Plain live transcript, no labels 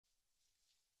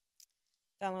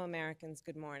Fellow Americans,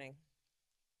 good morning.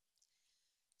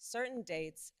 Certain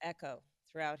dates echo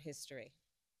throughout history,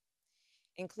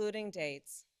 including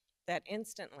dates that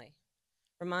instantly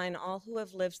remind all who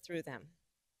have lived through them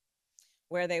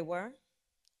where they were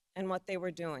and what they were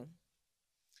doing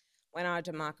when our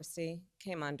democracy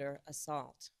came under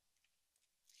assault.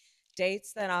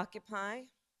 Dates that occupy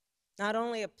not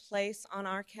only a place on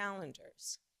our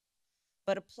calendars,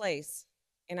 but a place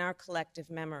in our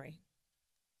collective memory.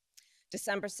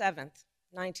 December 7th,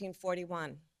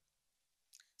 1941,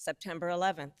 September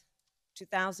 11th,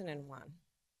 2001,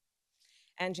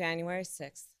 and January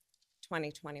 6th,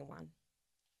 2021.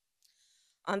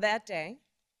 On that day,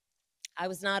 I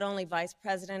was not only Vice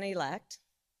President-elect,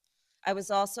 I was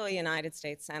also a United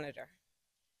States Senator.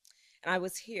 And I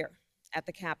was here at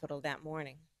the Capitol that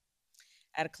morning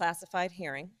at a classified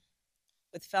hearing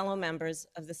with fellow members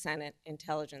of the Senate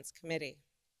Intelligence Committee.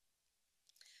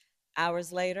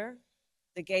 Hours later,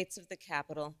 the gates of the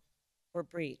Capitol were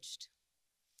breached.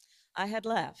 I had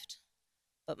left,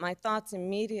 but my thoughts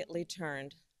immediately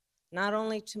turned not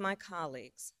only to my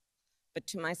colleagues, but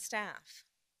to my staff,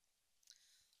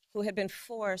 who had been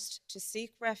forced to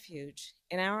seek refuge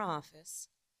in our office,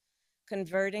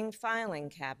 converting filing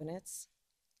cabinets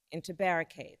into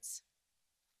barricades.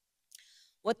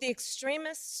 What the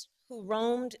extremists who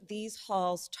roamed these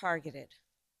halls targeted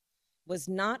was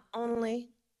not only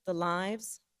the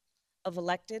lives of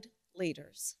elected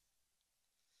leaders.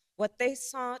 What they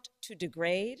sought to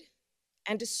degrade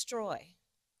and destroy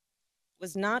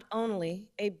was not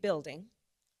only a building,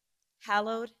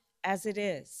 hallowed as it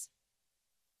is.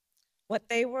 What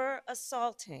they were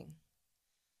assaulting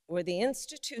were the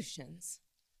institutions,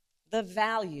 the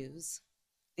values,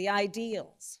 the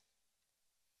ideals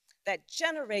that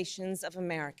generations of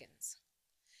Americans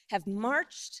have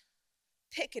marched,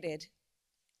 picketed,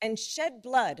 and shed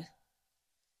blood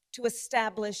to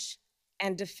establish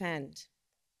and defend.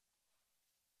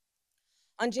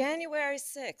 On January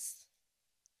 6th,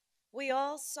 we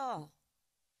all saw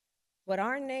what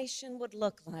our nation would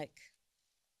look like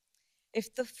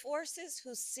if the forces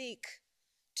who seek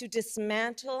to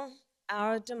dismantle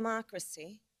our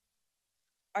democracy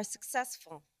are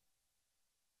successful.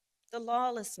 The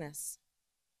lawlessness,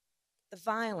 the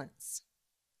violence,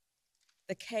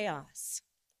 the chaos.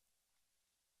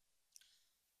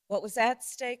 What was at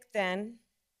stake then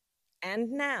and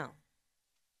now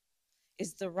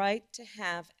is the right to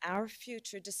have our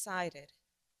future decided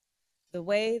the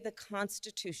way the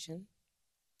Constitution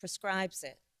prescribes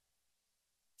it,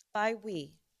 by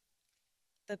we,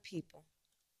 the people,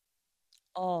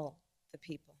 all the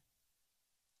people.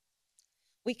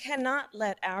 We cannot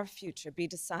let our future be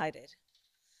decided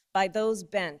by those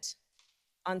bent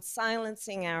on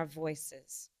silencing our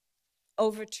voices,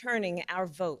 overturning our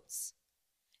votes,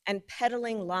 and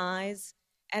peddling lies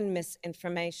and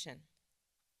misinformation,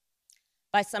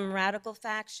 by some radical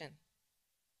faction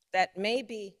that may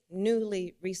be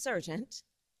newly resurgent,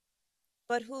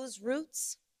 but whose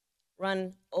roots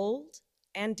run old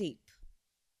and deep.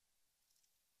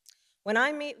 When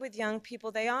I meet with young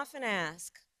people, they often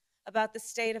ask about the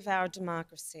state of our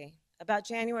democracy, about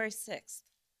January 6th.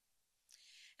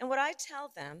 And what I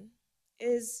tell them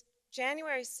is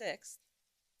January 6th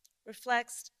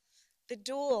reflects the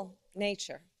dual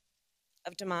nature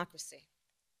of democracy,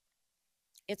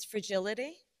 its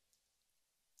fragility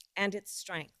and its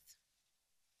strength.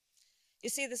 You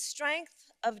see, the strength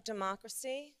of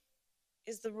democracy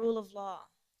is the rule of law.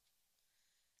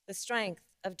 The strength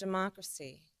of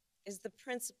democracy is the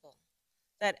principle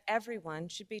that everyone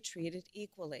should be treated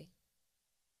equally,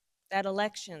 that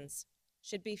elections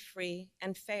should be free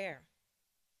and fair,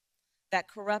 that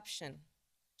corruption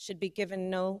should be given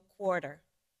no quarter.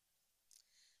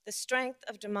 The strength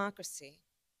of democracy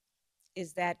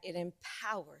is that it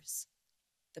empowers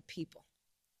the people.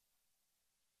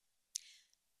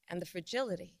 And the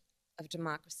fragility of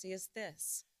democracy is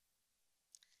this,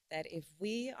 that if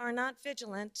we are not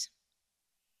vigilant,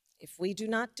 if we do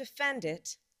not defend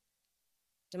it,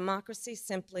 democracy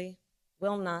simply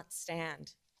will not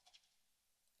stand.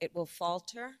 It will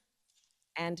falter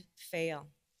and fail.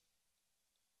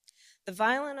 The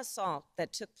violent assault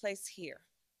that took place here,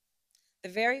 the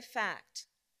very fact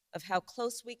of how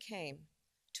close we came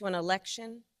to an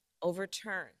election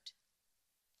overturned,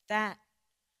 that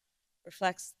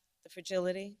reflects the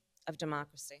fragility of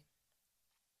democracy.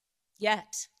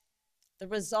 Yet, the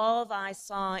resolve I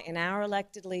saw in our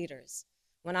elected leaders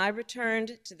when I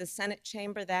returned to the Senate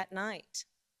chamber that night,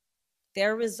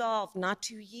 their resolve not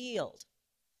to yield,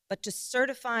 but to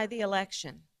certify the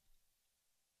election,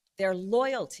 their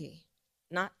loyalty,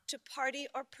 not to party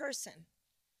or person,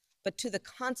 but to the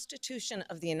Constitution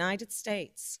of the United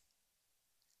States.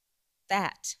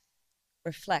 That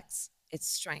reflects its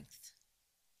strength.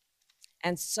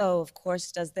 And so, of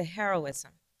course, does the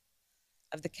heroism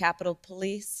of the Capitol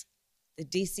Police, the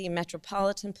DC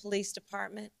Metropolitan Police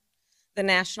Department, the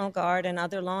National Guard, and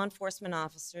other law enforcement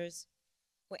officers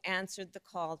who answered the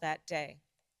call that day,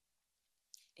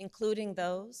 including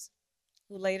those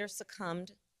who later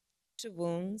succumbed to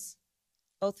wounds,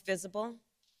 both visible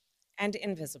and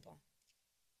invisible.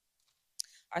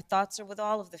 Our thoughts are with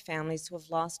all of the families who have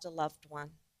lost a loved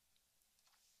one.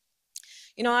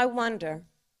 You know, I wonder,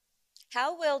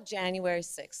 how will January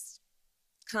 6th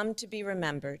come to be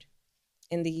remembered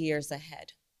in the years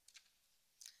ahead?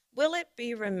 Will it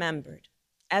be remembered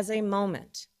as a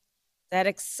moment that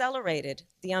accelerated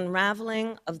the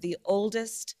unraveling of the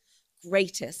oldest,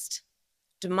 greatest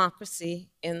democracy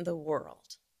in the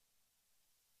world?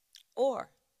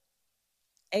 Or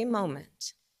a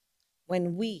moment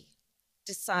when we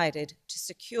decided to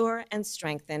secure and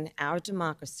strengthen our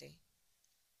democracy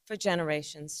for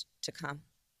generations to come?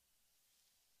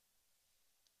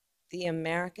 The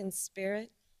American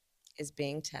spirit is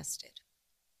being tested.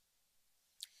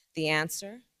 The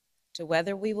answer to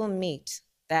whether we will meet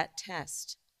that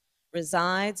test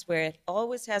resides where it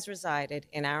always has resided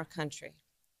in our country,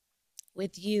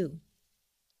 with you,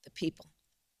 the people.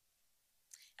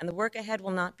 And the work ahead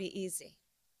will not be easy.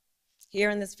 Here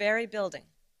in this very building,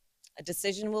 a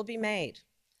decision will be made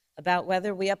about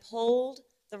whether we uphold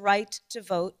the right to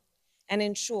vote and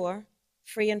ensure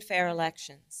free and fair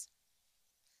elections.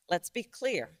 Let's be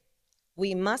clear,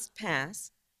 we must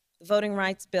pass the voting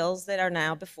rights bills that are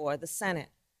now before the Senate.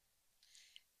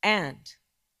 And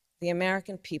the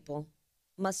American people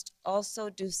must also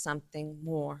do something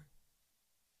more.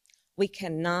 We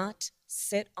cannot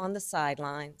sit on the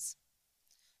sidelines.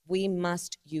 We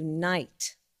must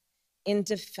unite in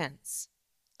defense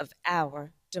of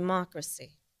our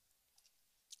democracy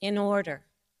in order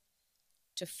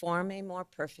to form a more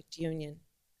perfect union,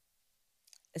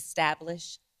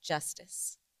 establish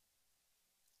justice,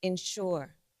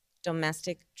 ensure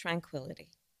domestic tranquility,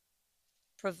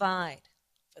 provide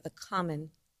for the common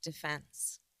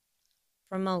defense,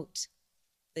 promote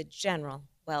the general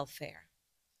welfare,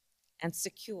 and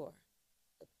secure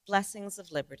the blessings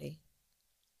of liberty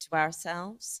to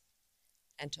ourselves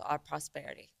and to our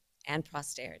prosperity and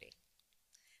posterity.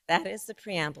 That is the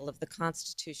preamble of the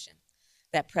Constitution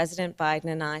that President Biden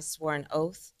and I swore an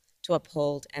oath to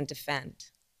uphold and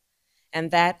defend. And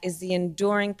that is the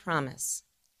enduring promise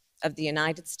of the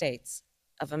United States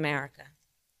of America.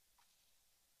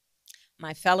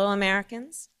 My fellow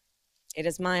Americans, it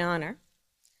is my honor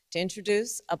to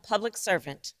introduce a public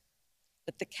servant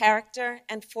with the character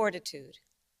and fortitude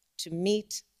to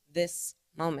meet this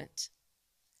moment,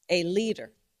 a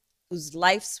leader whose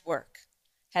life's work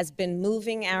has been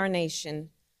moving our nation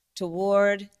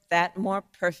toward that more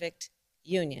perfect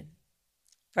union,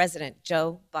 President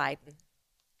Joe Biden.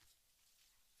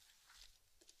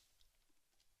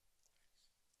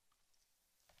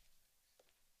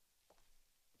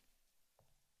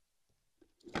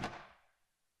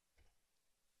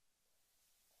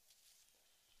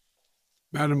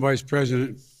 Madam Vice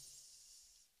President,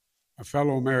 my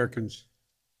fellow Americans,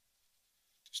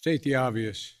 to state the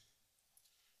obvious,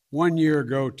 1 year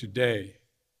ago today,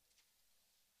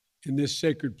 in this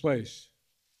sacred place,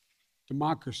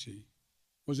 democracy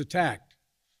was attacked,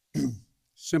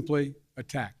 simply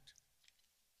attacked.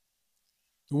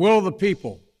 The will of the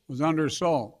people was under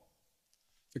assault.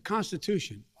 The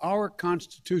Constitution, our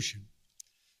Constitution,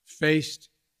 faced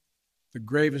the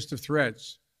gravest of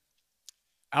threats.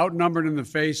 Outnumbered in the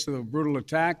face of a brutal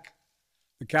attack,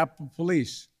 the Capitol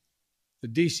Police, the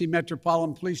DC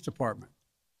Metropolitan Police Department,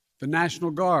 the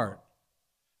National Guard,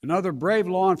 and other brave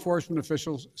law enforcement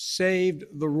officials saved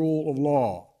the rule of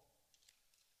law.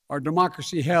 Our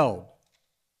democracy held.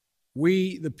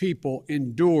 We, the people,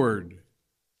 endured.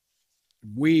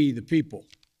 We, the people,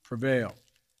 prevailed.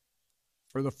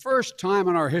 For the first time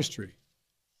in our history,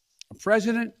 a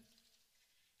president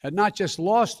had not just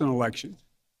lost an election,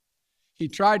 he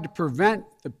tried to prevent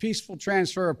the peaceful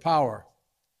transfer of power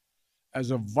as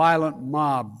a violent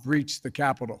mob breached the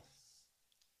Capitol.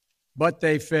 But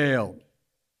they failed.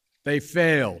 They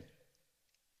failed.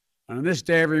 And on this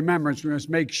day of remembrance, we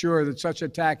must make sure that such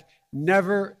attack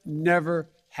never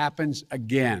happens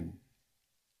again.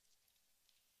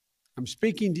 I'm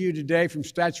speaking to you today from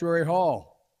Statuary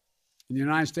Hall in the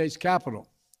United States Capitol.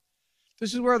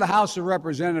 This is where the House of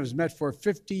Representatives met for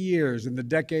 50 years in the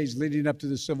decades leading up to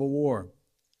the Civil War.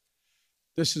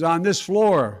 This is on this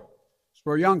floor. It's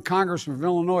where young Congressman of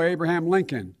Illinois, Abraham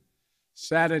Lincoln,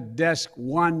 sat at desk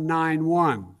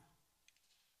 191.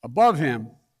 Above him,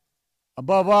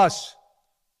 above us,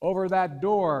 over that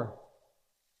door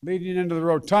leading into the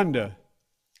rotunda,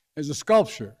 is a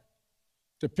sculpture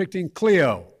depicting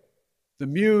Cleo, the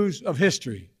muse of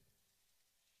history.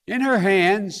 In her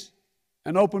hands,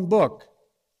 an open book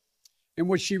in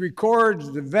which she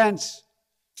records the events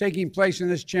taking place in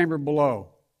this chamber below.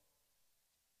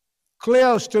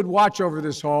 Cleo stood watch over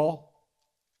this hall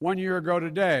 1 year ago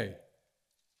today,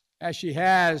 as she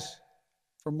has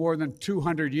for more than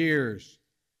 200 years.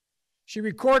 She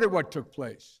recorded what took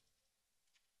place,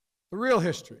 the real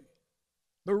history,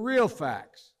 the real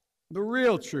facts, the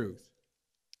real truth,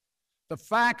 the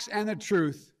facts and the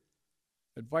truth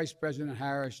that Vice President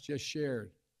Harris just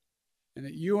shared, and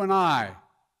that you and I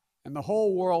and the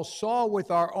whole world saw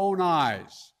with our own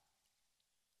eyes.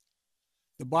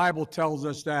 The Bible tells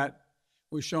us that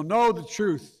we shall know the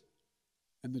truth,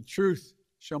 and the truth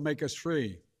shall make us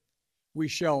free. We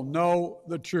shall know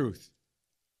the truth.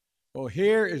 Well,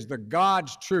 here is the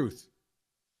God's truth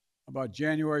about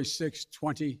January 6,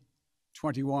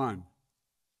 2021.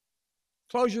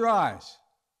 Close your eyes.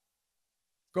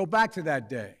 Go back to that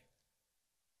day.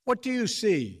 What do you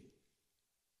see?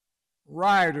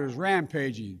 Rioters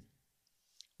rampaging,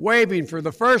 waving for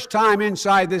the first time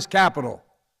inside this Capitol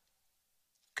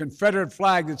Confederate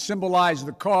flag that symbolized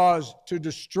the cause to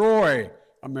destroy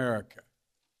America,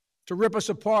 to rip us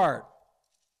apart.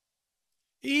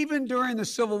 Even during the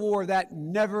Civil War, that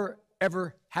never,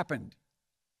 ever happened.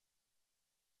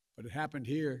 But it happened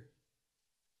here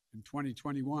in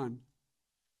 2021.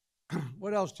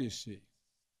 What else do you see?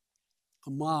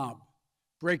 A mob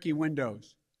breaking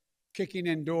windows, kicking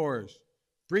in doors,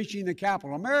 breaching the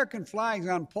Capitol. American flags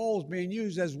on poles being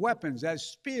used as weapons, as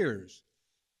spears.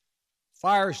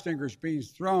 Fire extinguishers being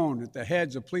thrown at the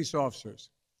heads of police officers.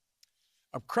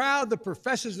 A crowd that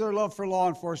professes their love for law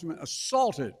enforcement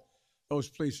assaulted those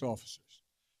police officers,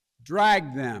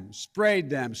 dragged them, sprayed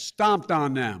them, stomped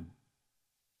on them.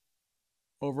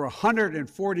 Over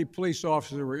 140 police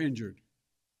officers were injured.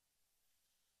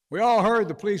 We all heard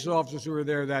the police officers who were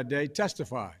there that day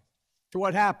testify to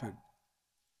what happened.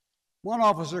 One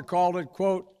officer called it,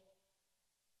 quote,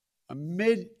 a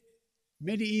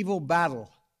medieval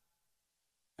battle,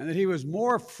 and that he was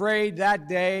more afraid that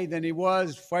day than he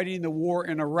was fighting the war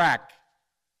in Iraq.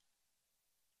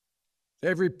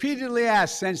 They've repeatedly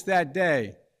asked since that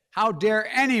day, how dare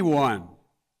anyone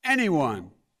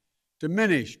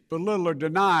diminish, belittle, or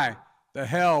deny the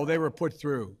hell they were put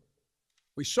through?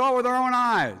 We saw with our own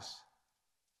eyes.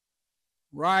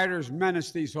 Rioters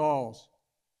menaced these halls,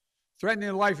 threatening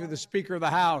the life of the Speaker of the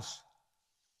House,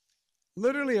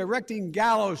 literally erecting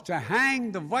gallows to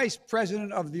hang the Vice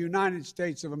President of the United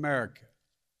States of America.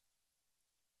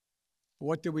 But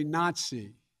what did we not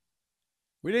see?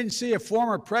 We didn't see a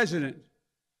former president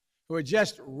who had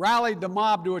just rallied the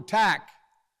mob to attack,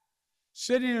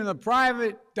 sitting in the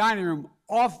private dining room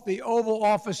off the Oval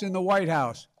Office in the White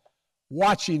House,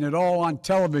 watching it all on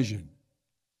television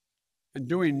and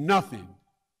doing nothing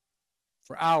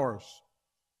for hours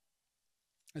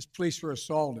as police were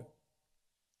assaulted,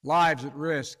 lives at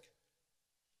risk,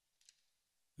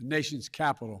 the nation's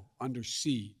capital under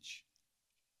siege.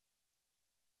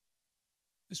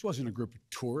 This wasn't a group of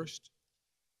tourists.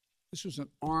 This was an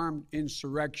armed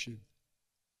insurrection.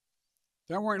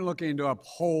 They weren't looking to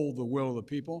uphold the will of the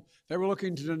people. They were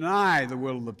looking to deny the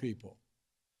will of the people.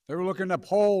 They weren't looking to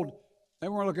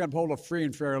uphold a free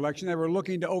and fair election. They were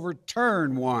looking to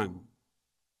overturn one.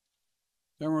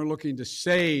 They weren't looking to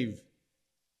save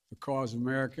the cause of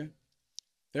America.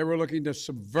 They were looking to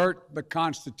subvert the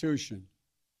Constitution.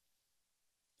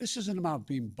 This isn't about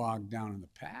being bogged down in the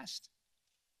past.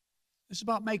 This is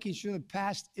about making sure the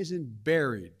past isn't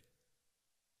buried.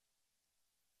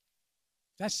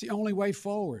 That's the only way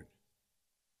forward.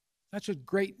 That's what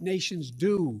great nations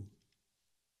do.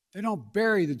 They don't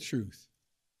bury the truth.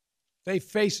 They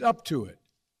face up to it.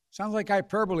 Sounds like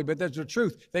hyperbole, but that's the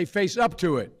truth. They face up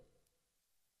to it.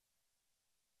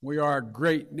 We are a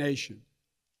great nation.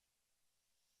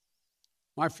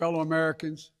 My fellow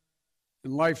Americans,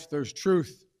 in life there's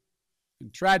truth,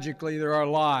 and tragically there are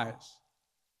lies.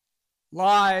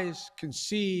 Lies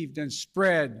conceived and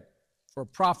spread for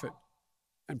profit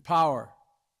and power.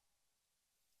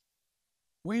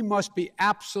 We must be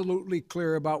absolutely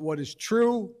clear about what is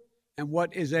true and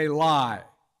what is a lie.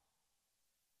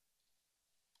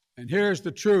 And here's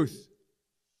the truth.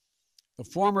 The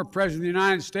former President of the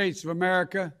United States of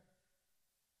America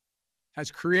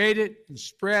has created and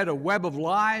spread a web of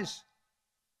lies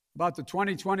about the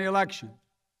 2020 election.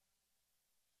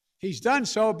 He's done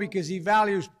so because he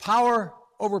values power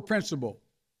over principle,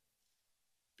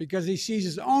 because he sees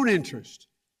his own interest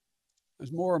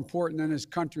is more important than his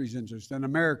country's interest, than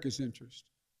America's interest.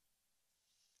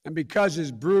 And because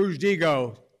his bruised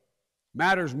ego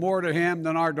matters more to him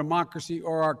than our democracy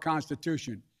or our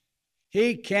Constitution,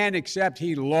 he can't accept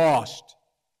he lost,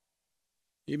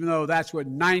 even though that's what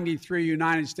 93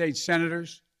 United States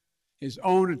senators, his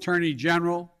own attorney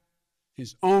general,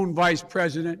 his own vice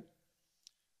president,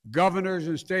 governors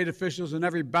and state officials in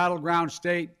every battleground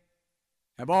state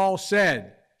have all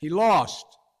said he lost.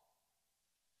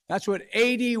 That's what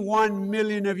 81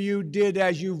 million of you did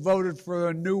as you voted for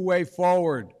a new way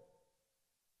forward.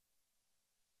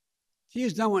 He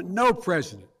has done what no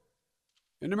president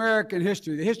in American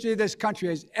history, the history of this country,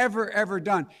 has ever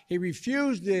done. He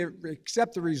refused to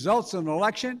accept the results of an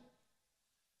election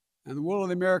and the will of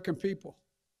the American people.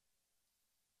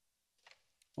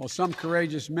 While some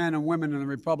courageous men and women in the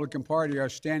Republican Party are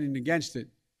standing against it,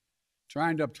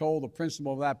 trying to uphold the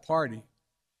principle of that party,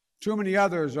 too many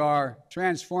others are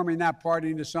transforming that party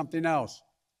into something else.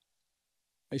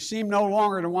 They seem no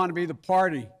longer to want to be the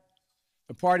party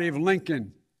of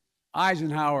Lincoln,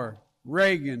 Eisenhower,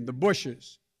 Reagan, the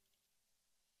Bushes.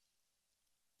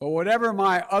 But whatever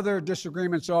my other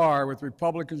disagreements are with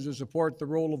Republicans who support the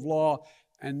rule of law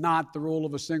and not the rule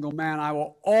of a single man, I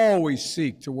will always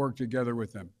seek to work together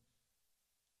with them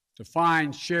to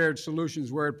find shared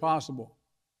solutions where possible.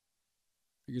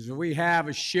 Because if we have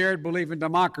a shared belief in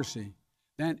democracy,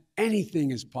 then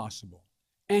anything is possible.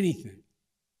 Anything.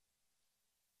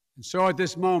 And so at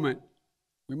this moment,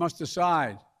 we must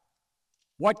decide,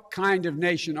 what kind of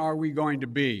nation are we going to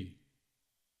be?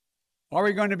 Are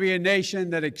we going to be a nation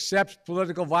that accepts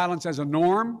political violence as a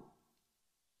norm?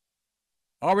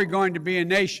 Are we going to be a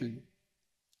nation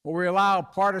where we allow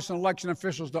partisan election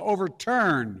officials to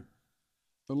overturn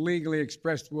the legally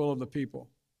expressed will of the people?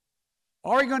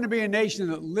 Are we going to be a nation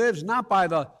that lives not by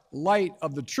the light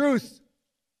of the truth,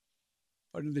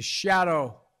 but in the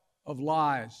shadow of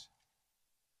lies?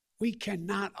 We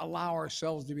cannot allow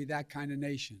ourselves to be that kind of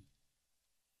nation.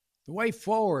 The way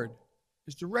forward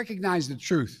is to recognize the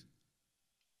truth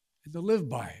and to live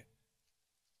by it.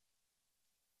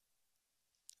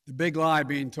 The big lie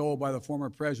being told by the former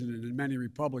president and many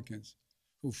Republicans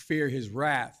who fear his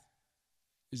wrath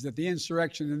is that the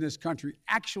insurrection in this country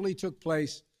actually took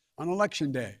place on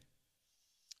Election Day,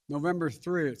 November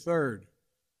 3rd,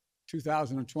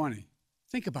 2020.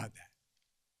 Think about that.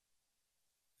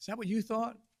 Is that what you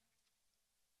thought?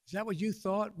 Is that what you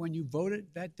thought when you voted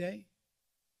that day?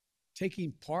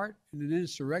 Taking part in an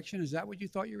insurrection? Is that what you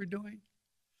thought you were doing?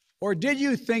 Or did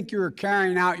you think you were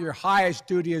carrying out your highest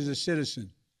duty as a citizen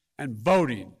and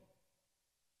voting?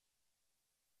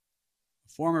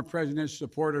 The former president's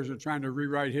supporters are trying to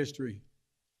rewrite history.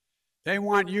 They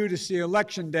want you to see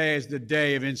Election Day as the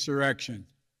day of insurrection.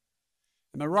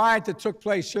 And the riot that took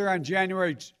place here on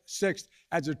January 6th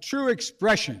as a true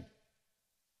expression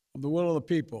of the will of the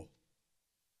people.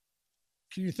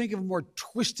 Can you think of a more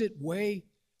twisted way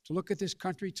to look at this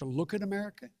country, to look at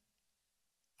America?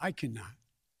 I cannot.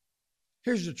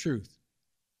 Here's the truth.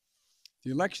 The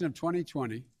election of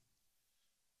 2020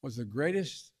 was the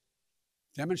greatest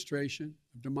demonstration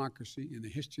of democracy in the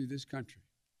history of this country.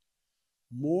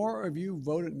 More of you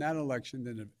voted in that election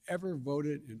than have ever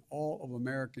voted in all of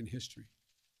American history.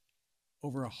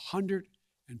 Over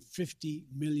 150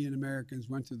 million Americans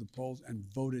went to the polls and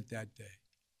voted that day.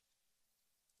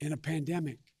 In a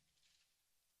pandemic,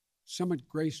 some at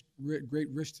great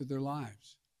risk to their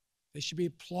lives. They should be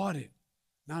applauded,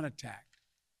 not attacked.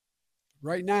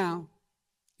 Right now,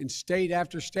 in state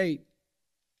after state,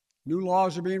 new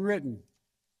laws are being written,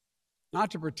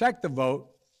 not to protect the vote,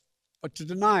 but to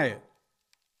deny it.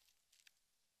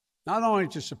 Not only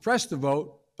to suppress the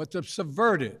vote, but to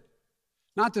subvert it.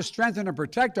 Not to strengthen or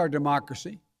protect our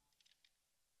democracy,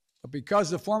 but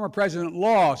because the former president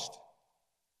lost,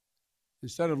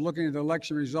 instead of looking at the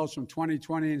election results from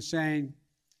 2020 and saying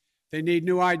they need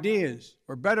new ideas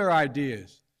or better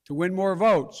ideas to win more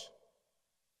votes,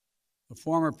 the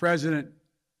former president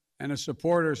and his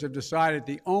supporters have decided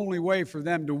the only way for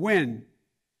them to win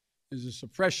is to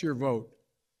suppress your vote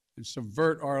and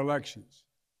subvert our elections.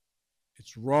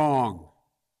 It's wrong.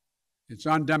 It's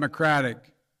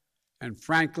undemocratic. And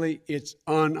frankly, it's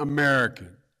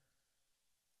un-American.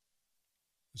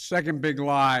 The second big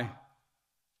lie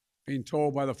being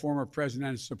told by the former president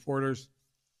and his supporters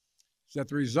is that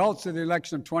the results of the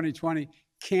election of 2020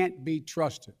 can't be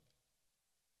trusted.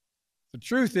 The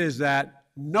truth is that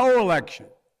no election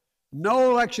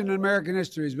in American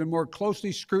history has been more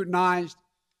closely scrutinized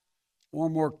or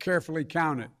more carefully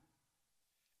counted.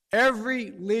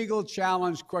 Every legal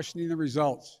challenge questioning the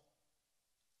results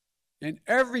in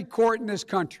every court in this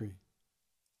country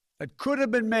that could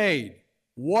have been made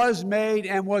was made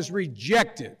and was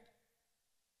rejected,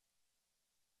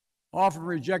 often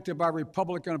rejected by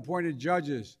Republican-appointed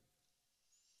judges,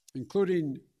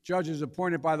 including judges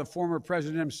appointed by the former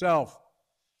president himself,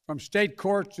 from state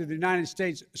courts to the United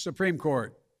States Supreme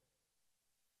Court.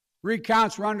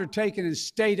 Recounts were undertaken in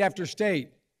state after state.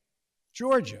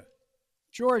 Georgia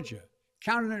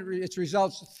counted its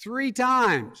results 3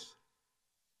 times,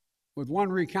 with 1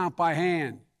 recount by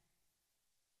hand.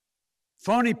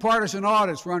 Phony partisan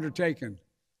audits were undertaken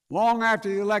long after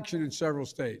the election in several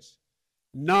states.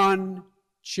 None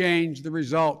changed the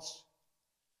results.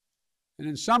 And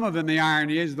in some of them, the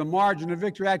irony is the margin of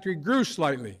victory actually grew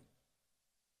slightly.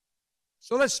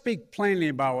 So let's speak plainly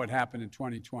about what happened in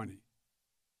 2020.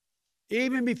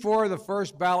 Even before the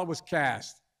first ballot was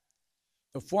cast,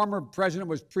 the former president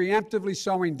was preemptively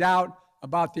sowing doubt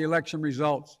about the election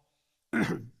results.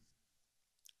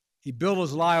 He built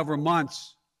his lie over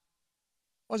months.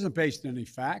 It wasn't based on any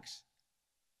facts.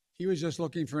 He was just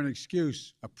looking for an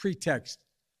excuse, a pretext,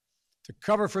 to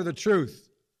cover for the truth.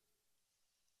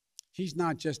 He's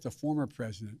not just a former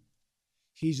president.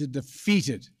 He's a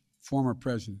defeated former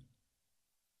president.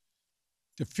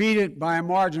 Defeated by a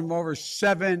margin of over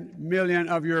 7 million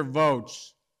of your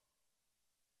votes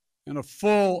in a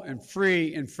full and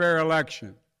free and fair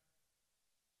election.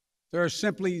 There is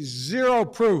simply zero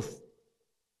proof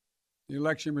the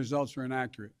election results were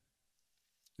inaccurate.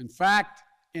 In fact,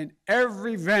 in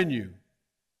every venue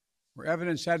where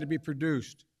evidence had to be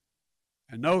produced,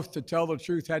 an oath to tell the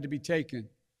truth had to be taken,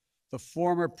 the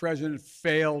former president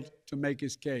failed to make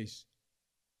his case.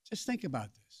 Just think about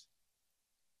this.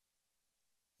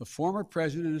 The former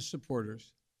president and his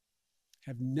supporters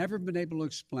have never been able to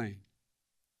explain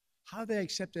how they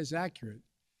accept as accurate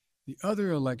the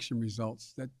other election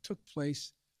results that took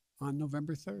place on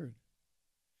November 3rd.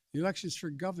 The elections for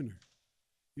governor,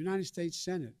 United States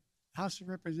Senate, House of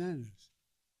Representatives.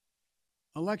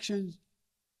 Elections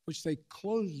which they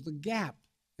closed the gap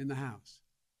in the House.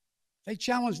 They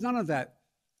challenged none of that.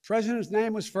 President's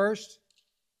name was first.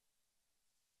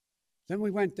 Then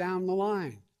we went down the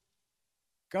line.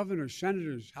 Governors,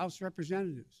 senators, House of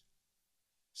Representatives.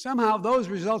 Somehow those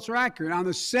results are accurate on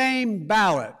the same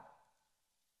ballot.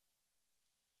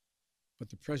 But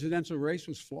the presidential race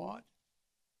was flawed.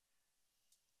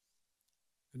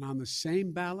 And on the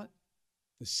same ballot,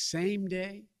 the same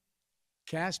day,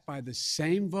 cast by the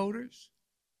same voters.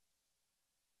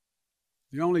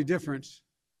 The only difference,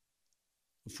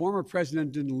 the former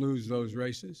president didn't lose those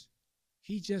races.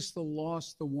 He just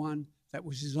lost the one that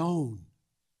was his own.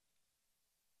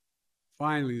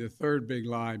 Finally, the third big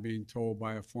lie being told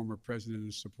by a former president and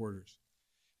his supporters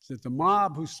is that the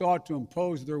mob who sought to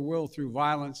impose their will through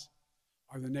violence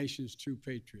are the nation's true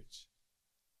patriots.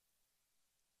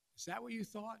 Is that what you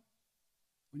thought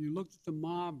when you looked at the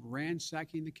mob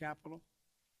ransacking the Capitol,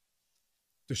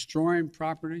 destroying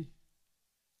property,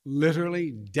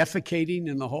 literally defecating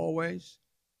in the hallways,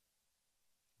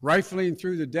 rifling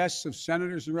through the desks of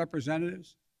senators and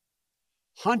representatives,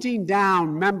 hunting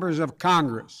down members of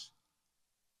Congress?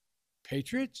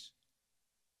 Patriots?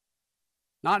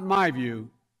 Not in my view.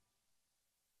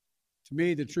 To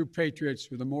me, the true patriots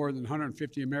were the more than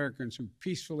 150 Americans who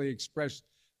peacefully expressed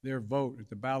their vote at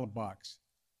the ballot box.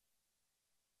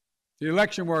 The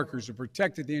election workers who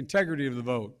protected the integrity of the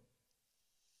vote.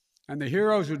 And the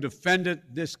heroes who defended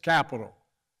this Capitol.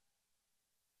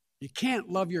 You can't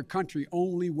love your country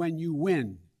only when you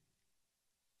win.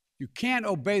 You can't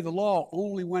obey the law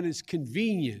only when it's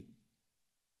convenient.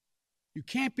 You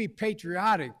can't be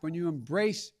patriotic when you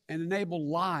embrace and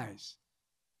enable lies.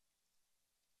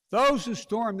 Those who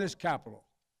stormed this Capitol,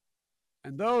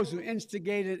 and those who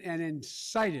instigated and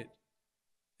incited,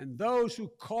 and those who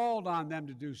called on them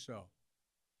to do so,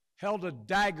 held a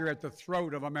dagger at the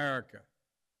throat of America,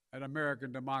 at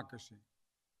American democracy.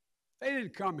 They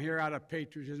didn't come here out of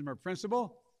patriotism or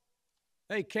principle.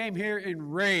 They came here in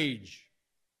rage,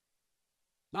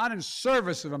 not in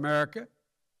service of America,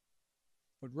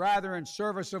 but rather in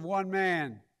service of one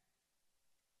man.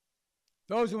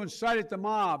 Those who incited the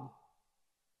mob,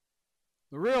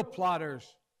 the real plotters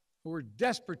who were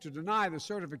desperate to deny the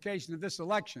certification of this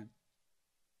election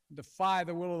and defy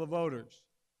the will of the voters.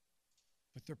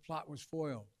 But their plot was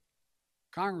foiled.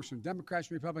 Congressmen, Democrats,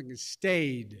 and Republicans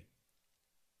stayed.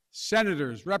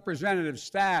 Senators, representatives,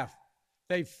 staff,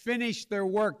 they finished their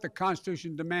work the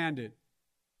Constitution demanded.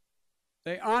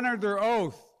 They honored their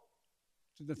oath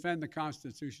to defend the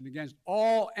Constitution against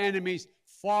all enemies,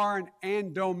 foreign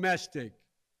and domestic.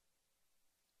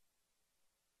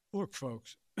 Look,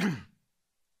 folks,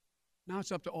 now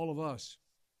it's up to all of us,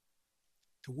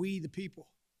 to we the people,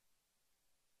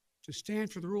 to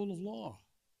stand for the rule of law,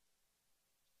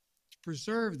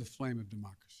 preserve the flame of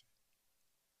democracy,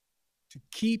 to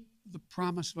keep the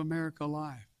promise of America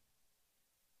alive.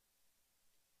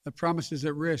 That promise is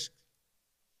at risk,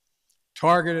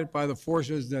 targeted by the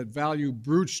forces that value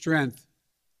brute strength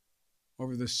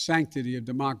over the sanctity of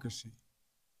democracy,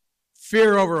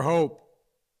 fear over hope,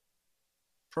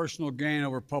 personal gain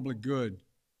over public good.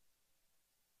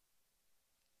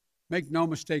 Make no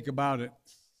mistake about it,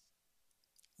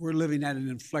 we're living at an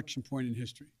inflection point in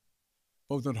history,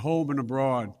 both at home and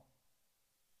abroad.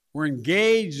 We're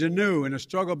engaged anew in a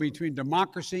struggle between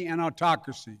democracy and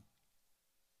autocracy,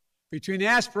 between the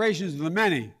aspirations of the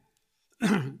many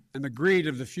and the greed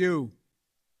of the few,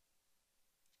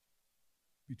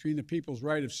 between the people's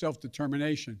right of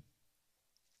self-determination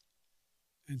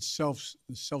and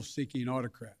the self-seeking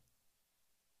autocrat.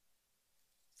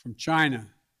 From China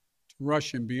to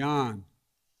Russia and beyond,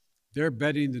 they're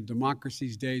betting that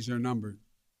democracy's days are numbered.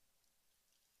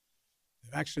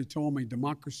 They've actually told me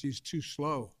democracy is too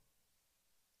slow,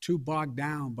 too bogged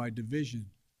down by division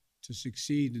to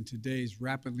succeed in today's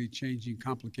rapidly changing,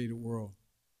 complicated world.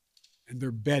 And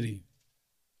they're betting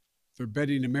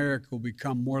America will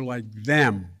become more like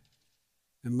them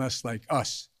and less like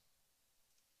us.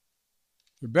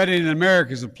 They're betting that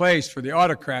America is a place for the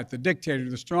autocrat, the dictator,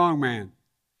 the strongman.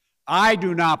 I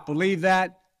do not believe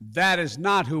that. That is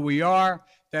not who we are.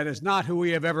 That is not who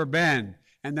we have ever been.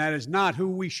 And that is not who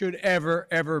we should ever,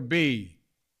 ever be.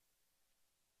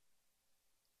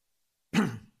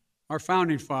 Our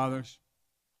founding fathers,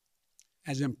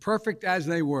 as imperfect as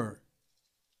they were,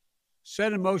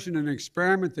 set in motion an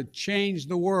experiment that changed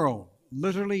the world,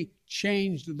 literally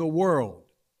changed the world.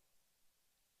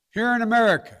 Here in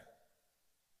America,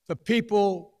 the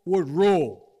people would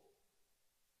rule.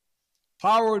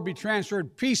 Power would be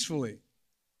transferred peacefully,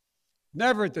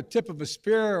 never at the tip of a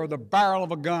spear or the barrel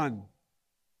of a gun.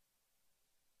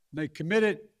 They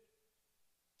committed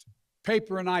to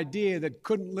paper an idea that they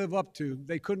couldn't live up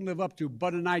to,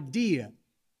 but an idea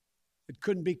that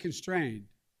couldn't be constrained.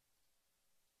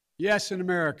 Yes, in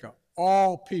America,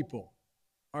 all people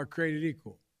are created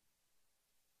equal.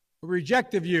 We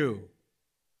reject the view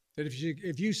that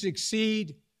if you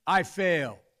succeed, I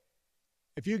fail.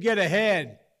 If you get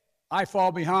ahead, I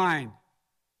fall behind.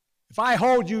 If I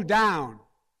hold you down,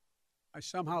 I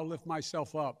somehow lift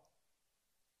myself up.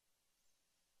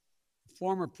 The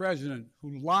former president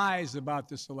who lies about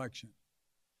this election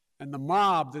and the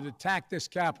mob that attacked this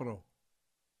Capitol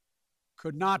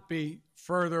could not be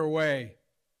further away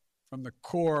from the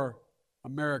core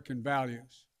American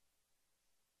values.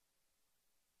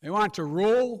 They want to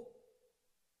rule,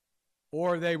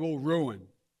 or they will ruin.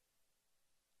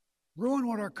 Ruin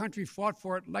what our country fought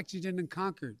for at Lexington and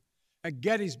Concord, at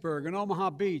Gettysburg and Omaha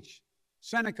Beach,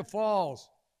 Seneca Falls,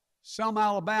 Selma,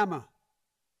 Alabama.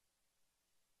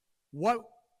 What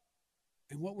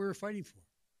we were fighting for?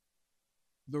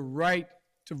 The right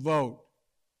to vote,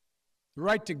 the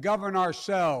right to govern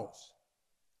ourselves,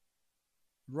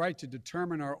 the right to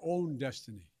determine our own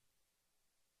destiny.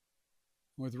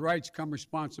 With rights come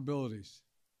responsibilities.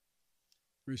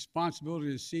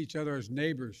 Responsibility to see each other as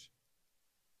neighbors.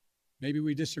 Maybe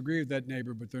we disagree with that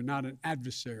neighbor, but they're not an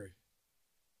adversary.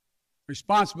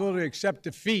 Responsibility to accept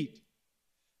defeat.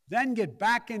 Then get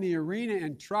back in the arena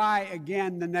and try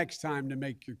again the next time to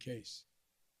make your case.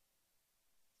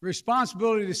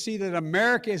 Responsibility to see that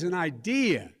America is an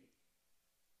idea.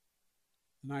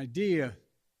 An idea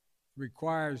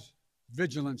requires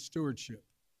vigilant stewardship.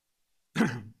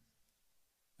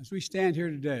 As we stand here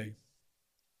today,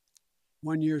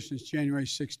 1 year since January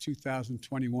 6,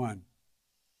 2021,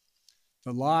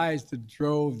 the lies that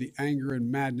drove the anger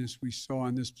and madness we saw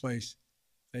in this place,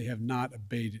 they have not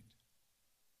abated.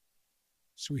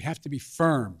 So we have to be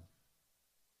firm,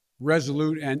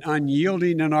 resolute, and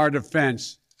unyielding in our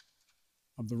defense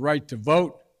of the right to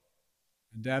vote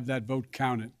and to have that vote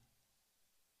counted.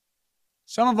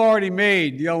 Some have already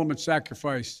made the ultimate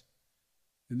sacrifice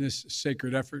in this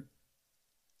sacred effort.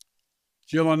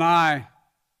 Jill and I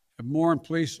have mourned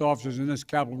police officers in this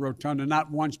Capitol Rotunda not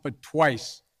once but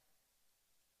twice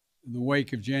in the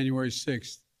wake of January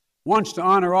 6th. Once to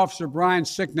honor Officer Brian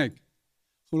Sicknick,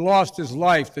 who lost his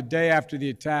life the day after the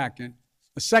attack, and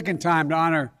a second time to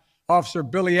honor Officer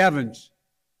Billy Evans,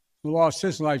 who lost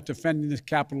his life defending this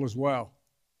Capitol as well.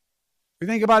 We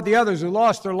think about the others who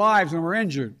lost their lives and were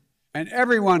injured, and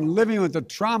everyone living with the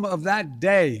trauma of that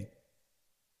day,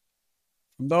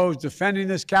 from those defending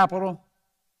this Capitol,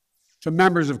 to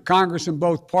members of Congress in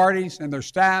both parties and their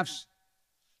staffs,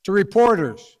 to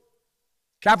reporters,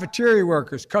 cafeteria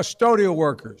workers, custodial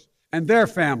workers, and their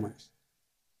families.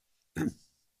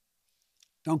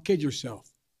 Don't kid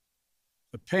yourself.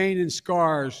 The pain and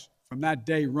scars from that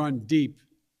day run deep.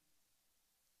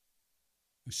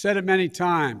 I've said it many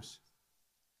times,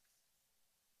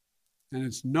 and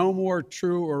it's no more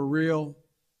true or real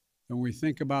than we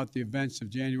think about the events of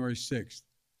January 6th.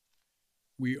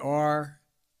 We are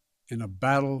in a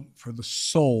battle for the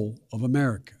soul of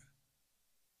America.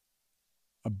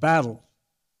 A battle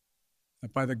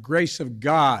that by the grace of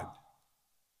God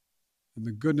and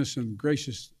the goodness and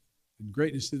gracious and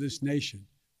greatness of this nation,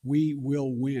 we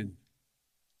will win.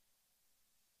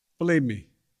 Believe me,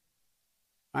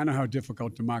 I know how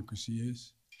difficult democracy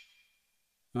is,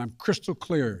 and I'm crystal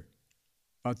clear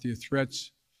about the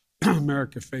threats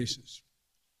America faces.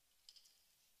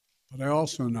 But I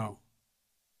also know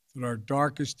that our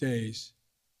darkest days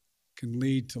can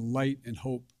lead to light and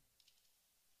hope.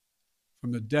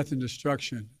 From the death and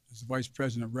destruction, as the Vice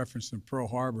President referenced in Pearl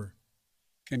Harbor,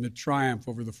 came the triumph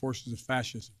over the forces of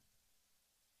fascism.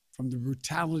 From the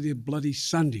brutality of Bloody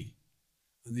Sunday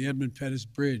on the Edmund Pettus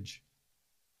Bridge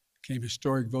came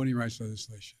historic voting rights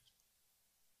legislation.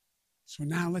 So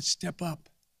now let's step up,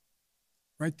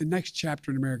 write the next chapter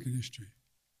in American history,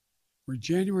 where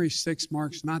January 6th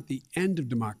marks not the end of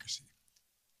democracy,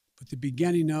 but the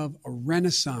beginning of a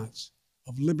renaissance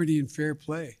of liberty and fair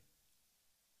play.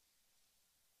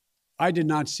 I did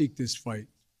not seek this fight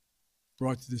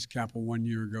brought to this Capitol 1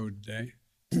 year ago today,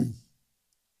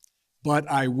 but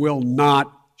I will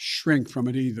not shrink from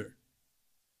it either.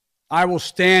 I will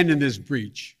stand in this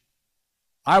breach.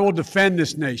 I will defend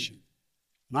this nation,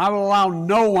 and I will allow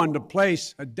no one to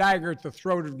place a dagger at the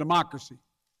throat of democracy.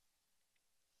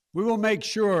 We will make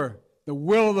sure the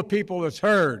will of the people is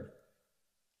heard,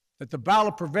 that the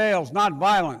ballot prevails, not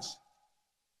violence,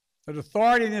 that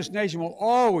authority in this nation will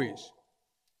always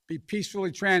be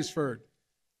peacefully transferred.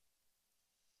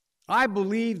 I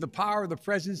believe the power of the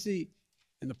presidency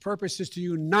and the purpose is to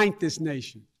unite this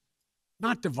nation,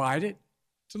 not divide it,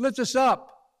 to lift us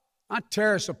up, not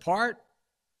tear us apart,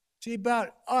 to be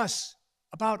about us,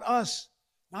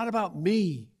 not about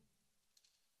me.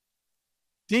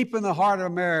 Deep in the heart of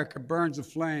America burns a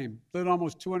flame, lit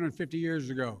almost 250 years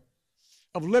ago,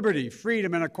 of liberty,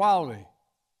 freedom, and equality.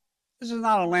 This is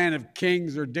not a land of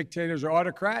kings or dictators or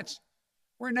autocrats.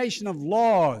 We're a nation of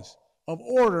laws, of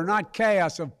order, not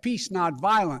chaos, of peace, not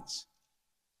violence.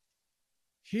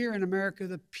 Here in America,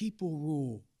 the people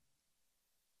rule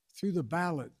through the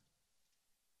ballot,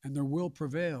 and their will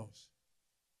prevails.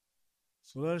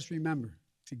 So let us remember,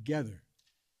 together,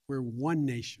 we're one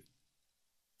nation,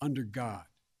 under God,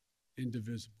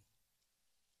 indivisible.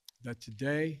 That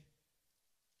today,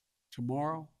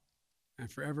 tomorrow,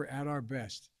 and forever at our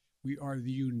best, we are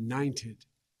the United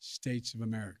States of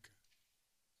America.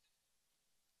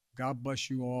 God bless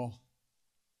you all.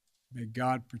 May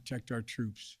God protect our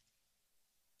troops.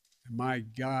 And may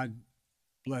God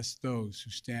bless those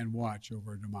who stand watch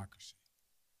over our democracy.